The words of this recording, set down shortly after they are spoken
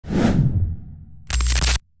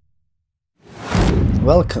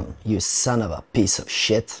Welcome, you son of a piece of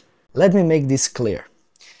shit. Let me make this clear.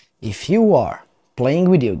 If you are playing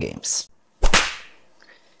video games,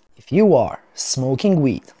 if you are smoking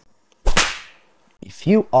weed, if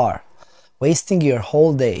you are wasting your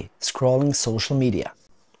whole day scrolling social media,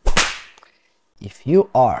 if you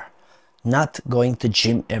are not going to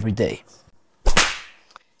gym every day,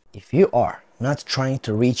 if you are not trying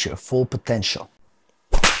to reach your full potential,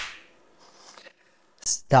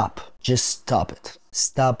 stop. Just stop it.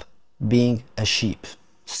 Stop being a sheep.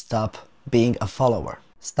 Stop being a follower.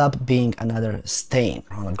 Stop being another stain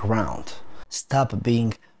on the ground. Stop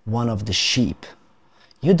being one of the sheep.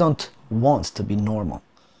 You don't want to be normal.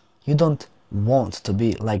 You don't want to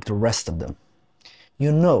be like the rest of them.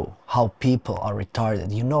 You know how people are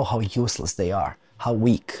retarded. You know how useless they are, how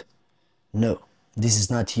weak. No, this is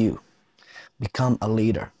not you. Become a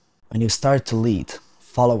leader. When you start to lead,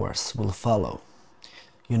 followers will follow.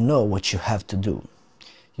 You know what you have to do.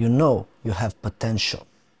 You know you have potential.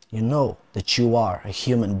 You know that you are a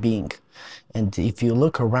human being. And if you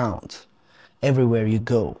look around, everywhere you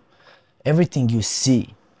go, everything you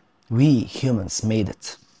see, we humans made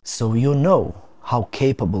it. So you know how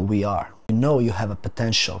capable we are. You know you have a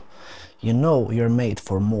potential. You know you're made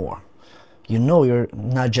for more. You know you're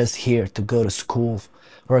not just here to go to school,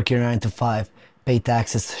 work your 9 to 5, pay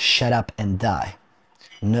taxes, shut up and die.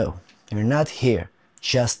 No, you're not here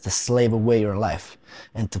just to slave away your life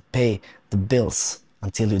and to pay the bills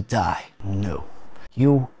until you die. No,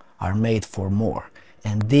 you are made for more,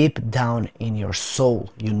 and deep down in your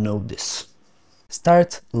soul you know this.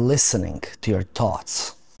 Start listening to your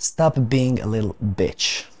thoughts. Stop being a little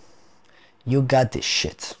bitch. You got this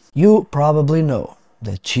shit. You probably know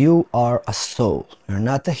that you are a soul. You're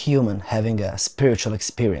not a human having a spiritual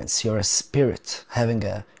experience. You're a spirit having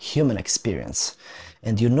a human experience.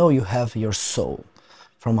 And you know you have your soul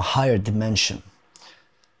from a higher dimension,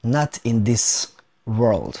 not in this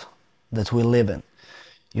world that we live in.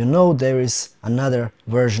 You know there is another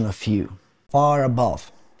version of you, far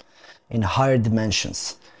above, in higher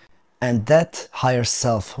dimensions. And that higher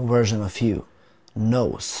self version of you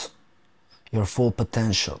knows your full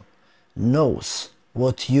potential, knows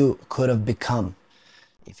what you could have become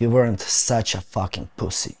if you weren't such a fucking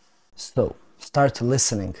pussy. So start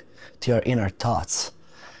listening to your inner thoughts.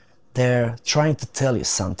 They're trying to tell you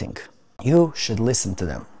something. You should listen to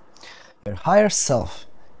them. Your higher self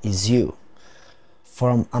is you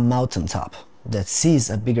from a mountaintop that sees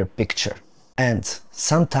a bigger picture. And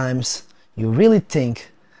sometimes you really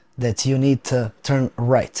think that you need to turn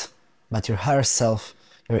right, but your higher self,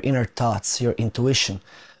 your inner thoughts, your intuition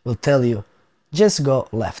will tell you, just go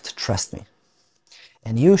left, trust me.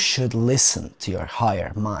 And you should listen to your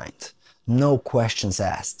higher mind, no questions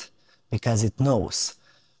asked, because it knows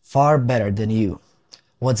far better than you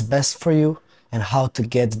what's best for you and how to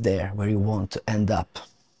get there where you want to end up.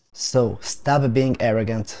 So stop being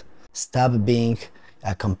arrogant, stop being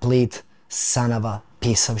a complete son of a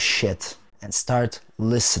piece of shit, and start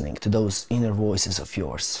listening to those inner voices of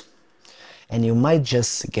yours. And you might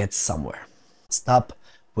just get somewhere. Stop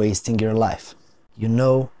wasting your life. You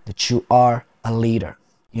know that you are a leader.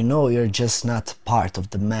 You know you're just not part of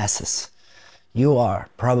the masses. You are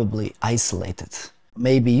probably isolated.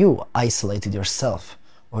 Maybe you isolated yourself,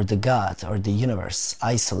 or the God or the universe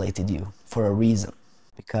isolated you for a reason.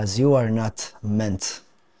 Because you are not meant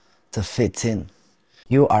to fit in.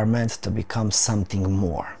 You are meant to become something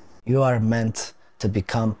more. You are meant to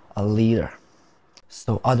become a leader,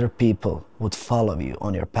 so other people would follow you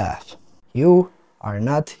on your path. You are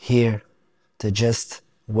not here to just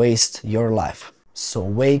waste your life. So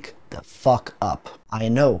wake the fuck up. I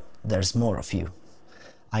know there's more of you.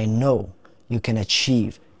 I know you can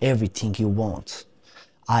achieve everything you want.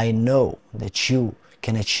 I know that you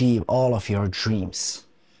can achieve all of your dreams.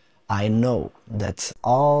 I know that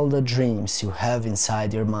all the dreams you have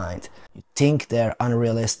inside your mind, you think they're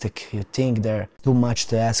unrealistic, you think they're too much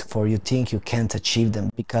to ask for, you think you can't achieve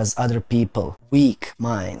them because other people, weak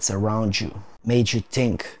minds around you, made you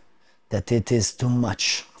think that it is too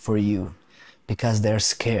much for you because they're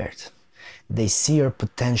scared. They see your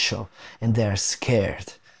potential and they're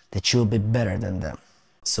scared that you'll be better than them.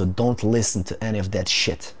 So don't listen to any of that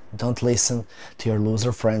shit. Don't listen to your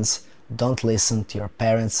loser friends. Don't listen to your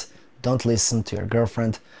parents. Don't listen to your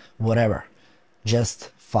girlfriend. Whatever. Just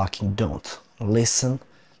fucking don't. Listen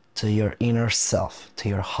to your inner self, to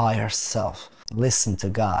your higher self. Listen to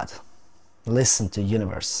God. Listen to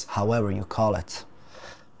universe, however you call it.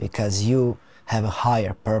 Because you have a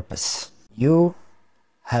higher purpose. You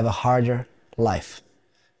have a harder life.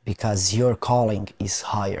 Because your calling is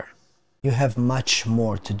higher. You have much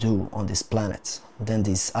more to do on this planet than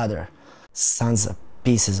these other sons of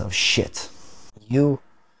pieces of shit. You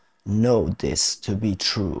know this to be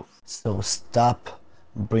true. So stop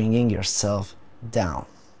bringing yourself down.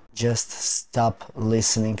 Just stop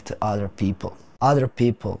listening to other people. Other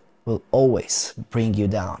people will always bring you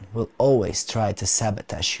down, will always try to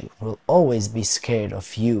sabotage you, will always be scared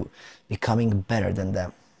of you becoming better than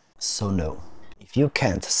them. So no, if you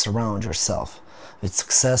can't surround yourself with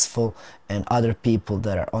successful and other people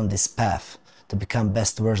that are on this path to become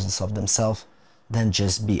best versions of themselves, then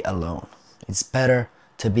just be alone. It's better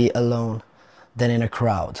to be alone than in a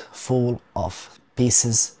crowd full of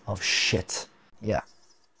pieces of shit. Yeah.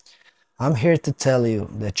 I'm here to tell you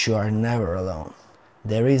that you are never alone.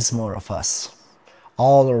 There is more of us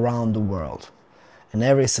all around the world, and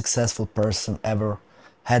every successful person ever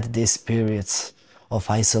had these periods of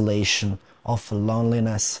isolation, of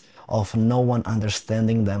loneliness, of no one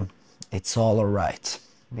understanding them. It's all alright,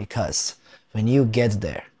 because when you get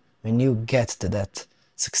there, when you get to that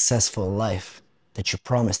successful life that you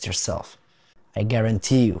promised yourself, I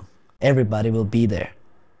guarantee you everybody will be there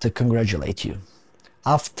to congratulate you.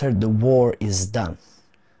 After the war is done,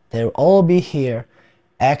 they'll all be here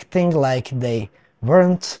acting like they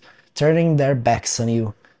weren't, turning their backs on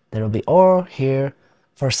you. They'll be all here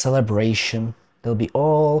for celebration. They'll be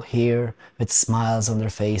all here with smiles on their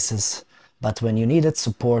faces. But when you needed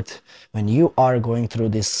support, when you are going through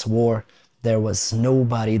this war, there was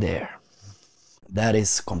nobody there. That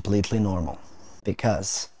is completely normal,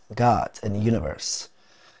 because God and the universe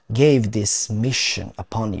gave this mission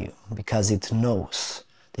upon you because it knows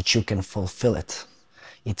that you can fulfill it.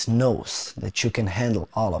 It knows that you can handle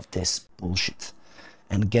all of this bullshit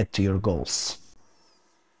and get to your goals.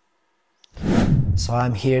 So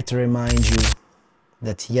I'm here to remind you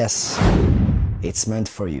that yes, it's meant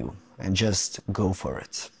for you, and just go for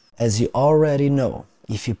it. As you already know,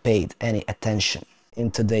 if you paid any attention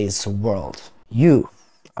in today's world, you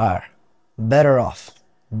are better off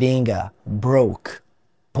being a broke,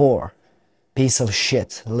 poor piece of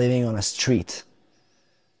shit living on a street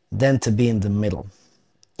than to be in the middle.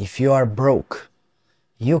 If you are broke,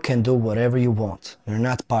 you can do whatever you want. You're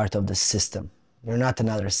not part of the system. You're not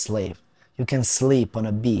another slave. You can sleep on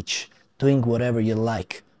a beach doing whatever you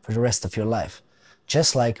like for the rest of your life.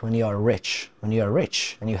 Just like when you are rich. When you are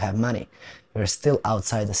rich and you have money, you're still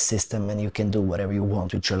outside the system and you can do whatever you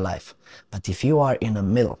want with your life. But if you are in the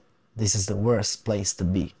middle, this is the worst place to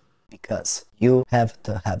be, because you have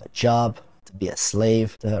to have a job, to be a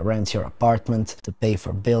slave, to rent your apartment, to pay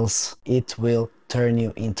for bills. It will turn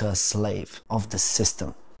you into a slave of the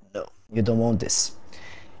system. No, you don't want this.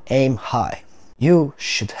 Aim high. You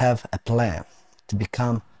should have a plan to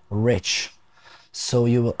become rich. So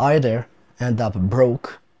you will either end up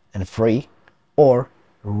broke and free, or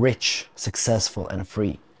rich, successful and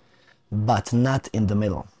free, but not in the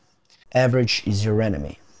middle. Average is your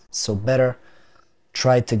enemy. So better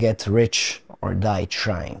try to get rich or die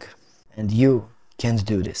trying. And you can't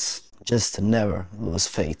do this. Just never lose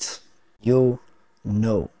faith. You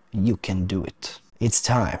know you can do it. It's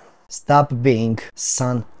time. Stop being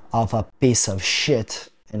son of a piece of shit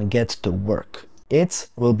and get to work. It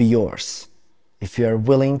will be yours if you are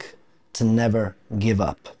willing to never give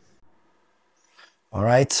up.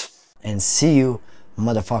 Alright? And see you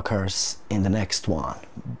motherfuckers in the next one.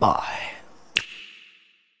 Bye.